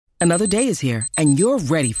Another day is here, and you're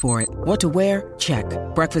ready for it. What to wear? Check.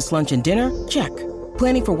 Breakfast, lunch, and dinner? Check.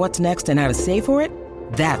 Planning for what's next and how to save for it?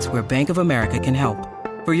 That's where Bank of America can help.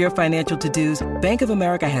 For your financial to-dos, Bank of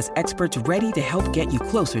America has experts ready to help get you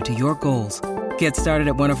closer to your goals. Get started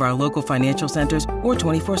at one of our local financial centers or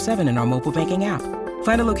 24/7 in our mobile banking app.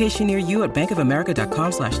 Find a location near you at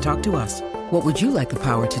bankofamerica.com/talktous. What would you like the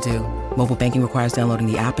power to do? Mobile banking requires downloading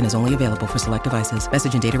the app and is only available for select devices.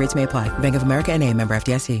 Message and data rates may apply. Bank of America N.A., member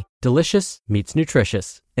FDIC. Delicious meets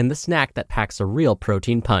nutritious in the snack that packs a real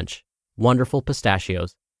protein punch. Wonderful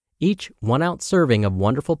Pistachios. Each 1 ounce serving of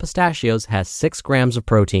Wonderful Pistachios has 6 grams of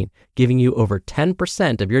protein, giving you over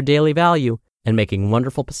 10% of your daily value and making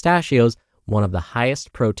Wonderful Pistachios one of the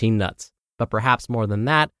highest protein nuts. But perhaps more than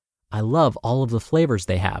that, I love all of the flavors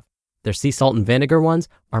they have. Their sea salt and vinegar ones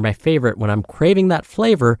are my favorite when I'm craving that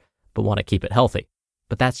flavor but want to keep it healthy.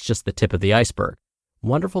 But that's just the tip of the iceberg.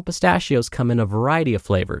 Wonderful Pistachios come in a variety of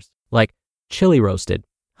flavors, like chili roasted,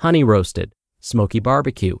 honey roasted, smoky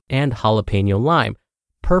barbecue, and jalapeno lime,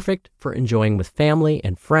 perfect for enjoying with family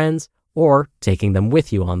and friends or taking them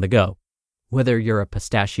with you on the go. Whether you're a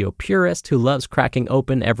pistachio purist who loves cracking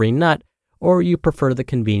open every nut, or you prefer the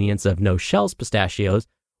convenience of no-shells pistachios,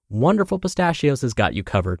 Wonderful Pistachios has got you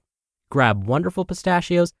covered. Grab Wonderful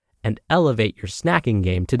Pistachios and elevate your snacking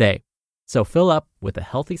game today. So fill up with a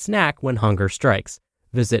healthy snack when hunger strikes.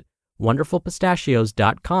 Visit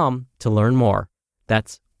wonderfulpistachios.com to learn more.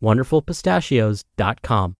 That's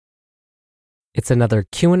wonderfulpistachios.com. It's another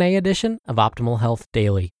Q&A edition of Optimal Health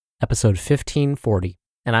Daily, episode 1540,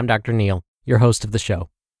 and I'm Dr. Neal, your host of the show.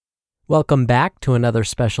 Welcome back to another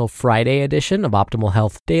special Friday edition of Optimal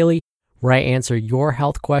Health Daily, where I answer your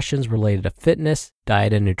health questions related to fitness,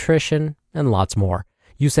 diet and nutrition, and lots more.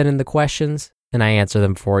 You send in the questions, and I answer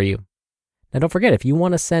them for you. Now don't forget, if you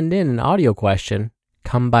want to send in an audio question,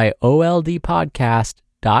 come by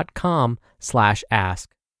oldpodcast.com/ask,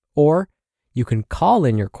 or you can call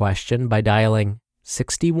in your question by dialing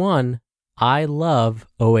 61 I love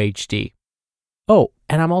OHD. Oh,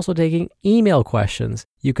 and I'm also taking email questions.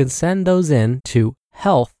 You can send those in to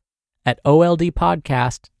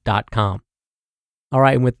health@oldpodcast.com. All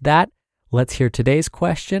right, and with that, let's hear today's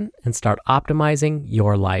question and start optimizing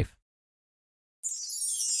your life.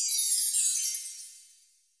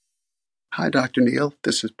 Hi, Dr. Neal.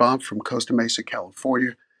 This is Bob from Costa Mesa,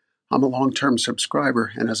 California. I'm a long-term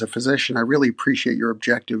subscriber, and as a physician, I really appreciate your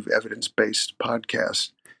objective, evidence-based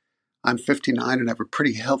podcast. I'm 59 and have a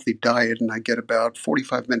pretty healthy diet, and I get about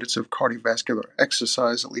 45 minutes of cardiovascular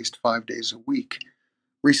exercise at least 5 days a week.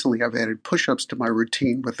 Recently, I've added push-ups to my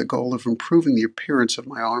routine with the goal of improving the appearance of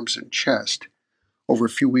my arms and chest. Over a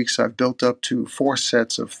few weeks, I've built up to 4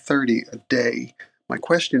 sets of 30 a day. My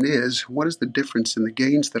question is, what is the difference in the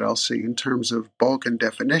gains that I'll see in terms of bulk and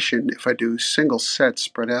definition if I do single sets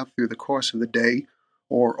spread out through the course of the day,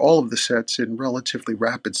 or all of the sets in relatively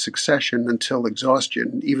rapid succession until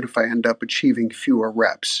exhaustion, even if I end up achieving fewer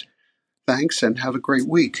reps? Thanks, and have a great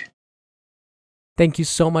week. Thank you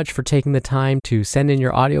so much for taking the time to send in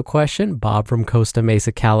your audio question, Bob from Costa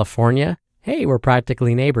Mesa, California. Hey, we're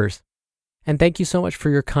practically neighbors. And thank you so much for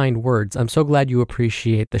your kind words. I'm so glad you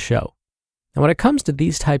appreciate the show. Now, when it comes to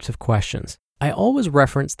these types of questions, I always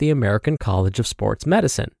reference the American College of Sports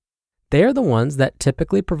Medicine. They are the ones that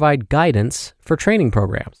typically provide guidance for training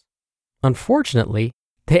programs. Unfortunately,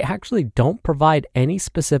 they actually don't provide any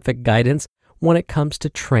specific guidance when it comes to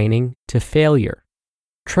training to failure.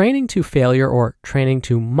 Training to failure, or training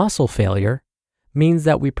to muscle failure, means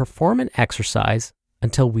that we perform an exercise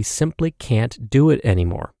until we simply can't do it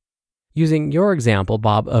anymore. Using your example,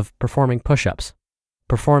 Bob, of performing push-ups.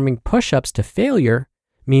 Performing push-ups to failure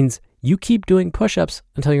means you keep doing push-ups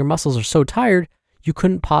until your muscles are so tired you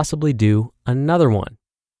couldn't possibly do another one.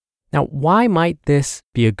 Now, why might this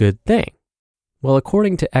be a good thing? Well,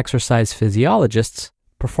 according to exercise physiologists,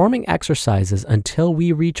 performing exercises until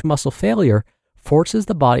we reach muscle failure forces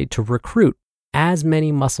the body to recruit as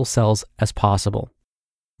many muscle cells as possible.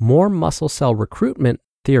 More muscle cell recruitment,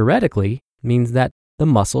 theoretically, means that the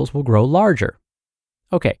muscles will grow larger.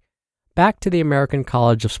 Okay, back to the American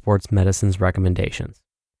College of Sports Medicine's recommendations.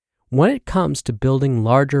 When it comes to building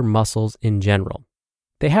larger muscles in general,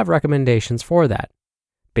 they have recommendations for that.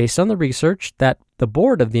 Based on the research that the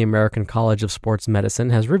board of the American College of Sports Medicine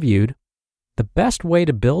has reviewed, the best way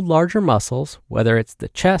to build larger muscles, whether it's the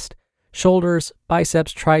chest, shoulders,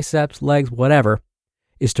 biceps, triceps, legs, whatever,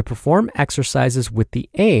 is to perform exercises with the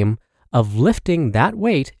aim of lifting that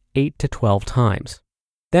weight 8 to 12 times.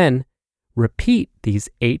 Then, repeat these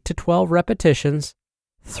 8 to 12 repetitions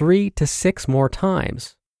 3 to 6 more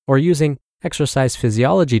times, or using exercise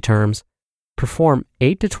physiology terms, perform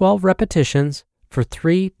 8 to 12 repetitions for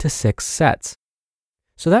 3 to 6 sets.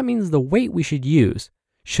 So that means the weight we should use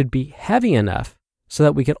should be heavy enough so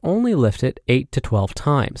that we can only lift it 8 to 12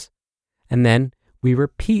 times. And then we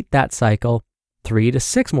repeat that cycle 3 to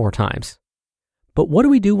 6 more times. But what do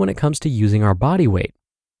we do when it comes to using our body weight?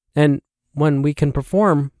 And when we can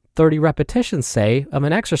perform 30 repetitions, say, of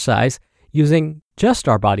an exercise using just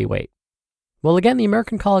our body weight? Well, again, the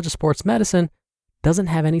American College of Sports Medicine doesn't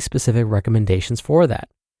have any specific recommendations for that.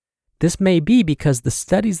 This may be because the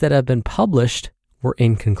studies that have been published were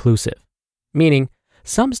inconclusive, meaning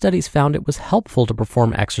some studies found it was helpful to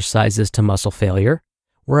perform exercises to muscle failure,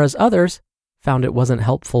 whereas others found it wasn't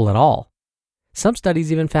helpful at all. Some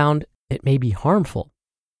studies even found it may be harmful.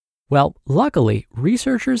 Well, luckily,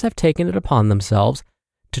 researchers have taken it upon themselves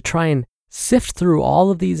to try and sift through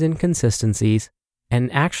all of these inconsistencies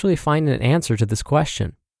and actually find an answer to this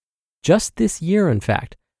question. Just this year, in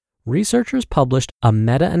fact, researchers published a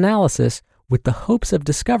meta-analysis with the hopes of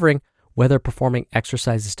discovering whether performing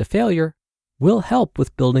exercises to failure will help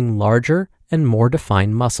with building larger and more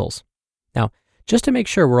defined muscles. Now, just to make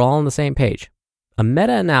sure we're all on the same page, a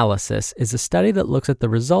meta-analysis is a study that looks at the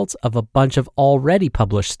results of a bunch of already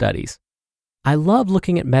published studies. I love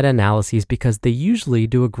looking at meta-analyses because they usually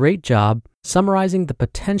do a great job summarizing the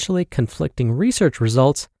potentially conflicting research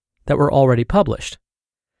results that were already published.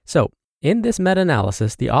 So, in this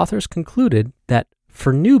meta-analysis, the authors concluded that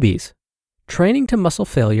for newbies, training to muscle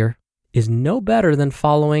failure is no better than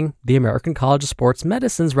following the American College of Sports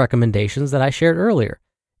Medicine's recommendations that I shared earlier,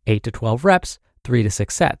 8 to 12 reps, 3 to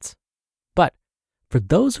 6 sets. But for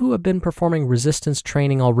those who have been performing resistance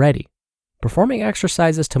training already, performing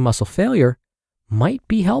exercises to muscle failure might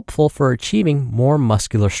be helpful for achieving more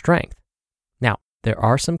muscular strength. Now, there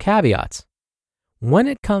are some caveats. When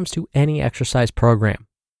it comes to any exercise program,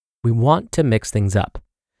 we want to mix things up.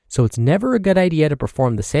 So it's never a good idea to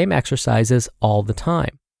perform the same exercises all the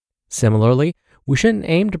time. Similarly, we shouldn't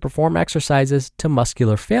aim to perform exercises to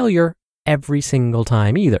muscular failure every single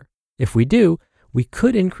time either. If we do, we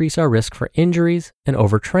could increase our risk for injuries and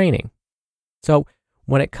overtraining. So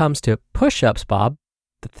when it comes to push-ups, Bob,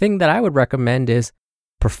 the thing that I would recommend is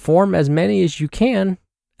perform as many as you can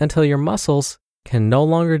until your muscles can no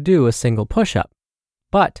longer do a single push-up.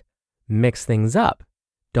 But mix things up.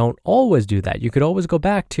 Don't always do that. You could always go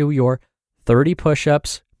back to your 30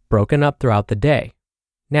 push-ups broken up throughout the day.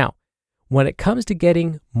 Now, when it comes to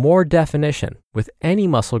getting more definition with any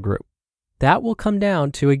muscle group, that will come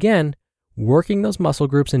down to, again, working those muscle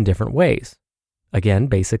groups in different ways. Again,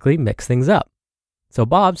 basically mix things up. So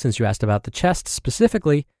Bob, since you asked about the chest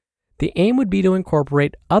specifically, the aim would be to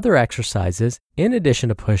incorporate other exercises in addition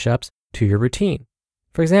to push-ups to your routine.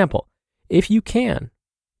 For example, if you can,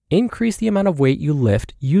 increase the amount of weight you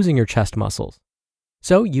lift using your chest muscles.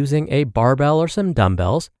 So using a barbell or some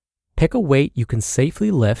dumbbells, pick a weight you can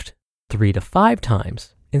safely lift 3 to 5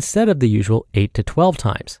 times instead of the usual 8 to 12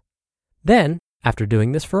 times. Then, after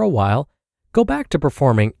doing this for a while, go back to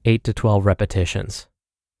performing 8 to 12 repetitions.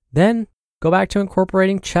 Then, go back to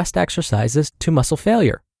incorporating chest exercises to muscle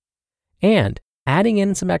failure. And adding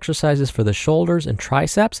in some exercises for the shoulders and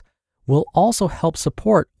triceps will also help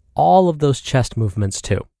support all of those chest movements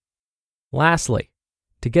too. Lastly,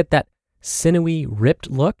 to get that sinewy, ripped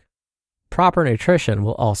look, proper nutrition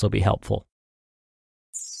will also be helpful.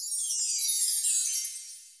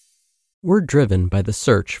 We're driven by the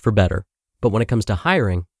search for better, but when it comes to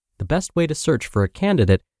hiring, the best way to search for a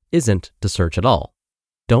candidate isn't to search at all.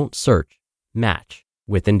 Don't search, match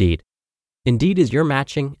with Indeed. Indeed is your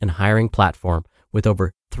matching and hiring platform with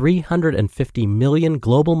over 350 million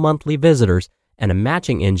global monthly visitors and a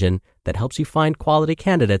matching engine that helps you find quality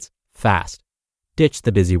candidates fast. Ditch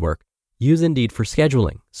the busy work. Use Indeed for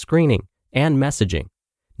scheduling, screening, and messaging.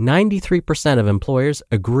 93% of employers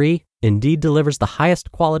agree Indeed delivers the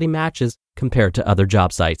highest quality matches compared to other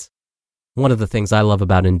job sites. One of the things I love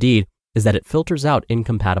about Indeed is that it filters out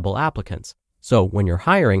incompatible applicants. So when you're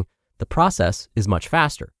hiring, the process is much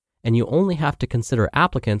faster, and you only have to consider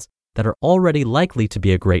applicants that are already likely to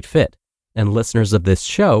be a great fit. And listeners of this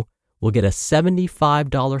show will get a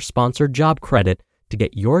 $75 sponsored job credit to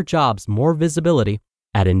get your jobs more visibility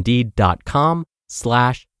at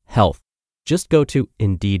Indeed.com/health. Just go to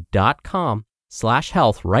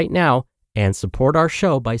Indeed.com/health right now and support our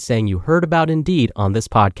show by saying you heard about Indeed on this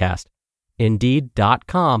podcast.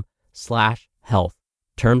 Indeed.com/health.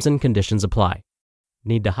 Terms and conditions apply.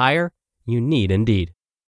 Need to hire? You need Indeed.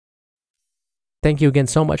 Thank you again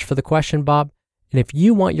so much for the question, Bob. And if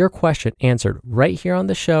you want your question answered right here on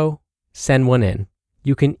the show, send one in.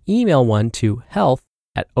 You can email one to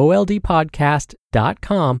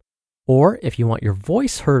health@oldpodcast.com, or if you want your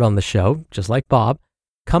voice heard on the show, just like Bob,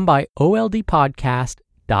 come by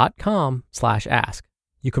oldpodcast.com/ask.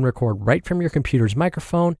 You can record right from your computer's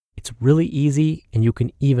microphone. It's really easy, and you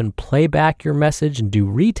can even play back your message and do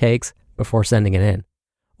retakes before sending it in.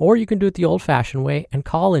 Or you can do it the old-fashioned way and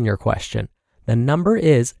call in your question. The number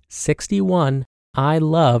is 61 I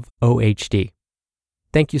love OHD.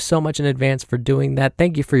 Thank you so much in advance for doing that.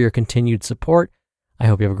 Thank you for your continued support. I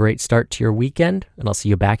hope you have a great start to your weekend, and I'll see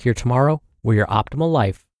you back here tomorrow where your optimal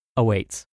life awaits.